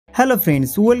Hello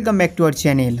friends, welcome back to our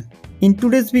channel. In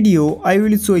today's video, I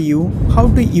will show you how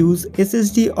to use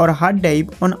SSD or hard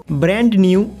drive on brand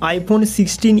new iPhone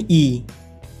 16e.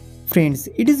 Friends,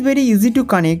 it is very easy to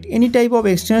connect any type of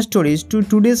external storage to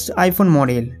today's iPhone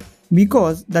model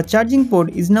because the charging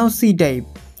port is now C-type,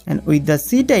 and with the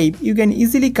C-type you can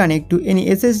easily connect to any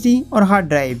SSD or hard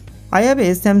drive. I have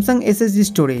a Samsung SSD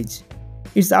storage.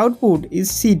 Its output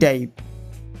is C-type.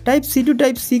 Type C to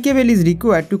Type C cable is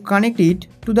required to connect it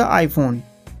to the iPhone.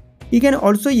 You can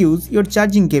also use your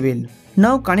charging cable.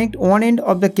 Now connect one end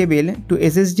of the cable to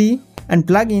SSD and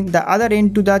plug in the other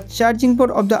end to the charging port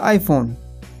of the iPhone.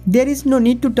 There is no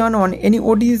need to turn on any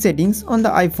OTG settings on the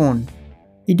iPhone.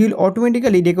 It will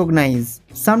automatically recognize.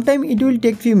 Sometimes it will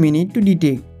take few minutes to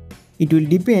detect. It will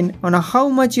depend on how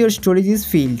much your storage is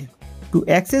filled. To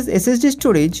access SSD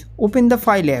storage, open the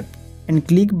File app and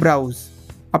click Browse.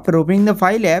 After opening the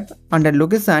File app, under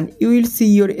Location, you will see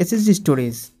your SSD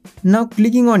storage. Now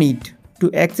clicking on it to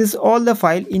access all the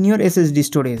file in your SSD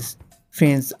storage.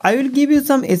 Friends, I will give you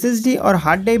some SSD or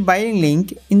hard drive buying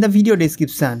link in the video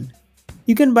description.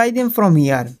 You can buy them from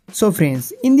here. So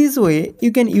friends, in this way,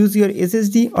 you can use your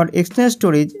SSD or external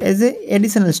storage as an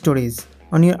additional storage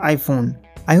on your iPhone.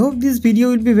 I hope this video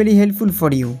will be very helpful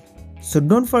for you. So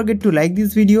don't forget to like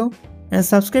this video and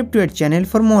subscribe to our channel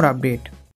for more updates.